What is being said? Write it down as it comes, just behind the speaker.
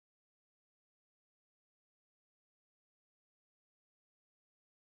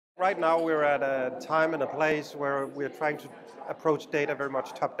Right now we're at a time and a place where we're trying to approach data very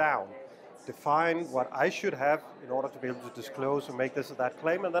much top-down. Define what I should have in order to be able to disclose or make this or that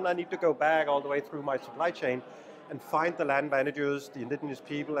claim, and then I need to go back all the way through my supply chain and find the land managers, the indigenous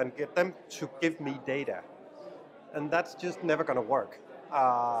people, and get them to give me data. And that's just never going to work.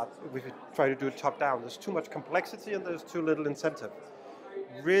 If we try to do it top-down, there's too much complexity and there's too little incentive.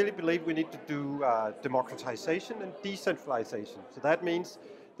 Really believe we need to do democratization and decentralization. So that means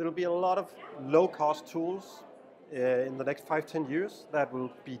there will be a lot of low-cost tools in the next 5-10 years that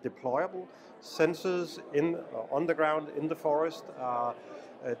will be deployable. Sensors on the ground, in the forest,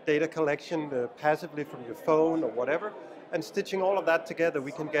 data collection passively from your phone or whatever, and stitching all of that together,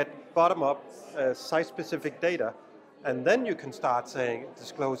 we can get bottom-up, site-specific data, and then you can start saying,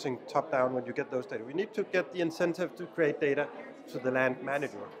 disclosing top-down when you get those data. We need to get the incentive to create data to the land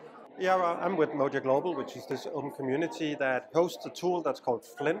manager. Yeah, well, I'm with Moja Global, which is this open community that hosts a tool that's called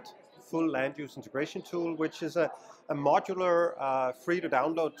FLINT, Full Land Use Integration Tool, which is a modular,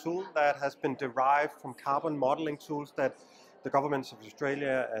 free-to-download tool that has been derived from carbon modeling tools that the governments of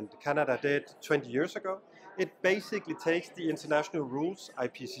Australia and Canada did 20 years ago. It basically takes the international rules,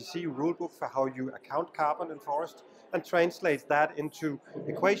 IPCC rulebook for how you account carbon in forest, and translates that into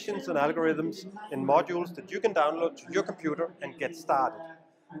equations and algorithms in modules that you can download to your computer and get started.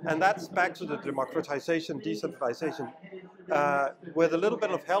 And that's back to the democratization, decentralization. With a little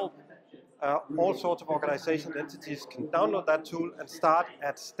bit of help, all sorts of organization entities can download that tool and start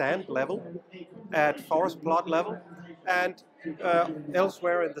at stand level, at forest plot level, and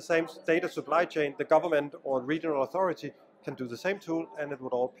elsewhere in the same data supply chain, the government or regional authority can do the same tool and it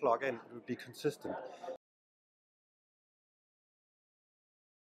would all plug in, it would be consistent.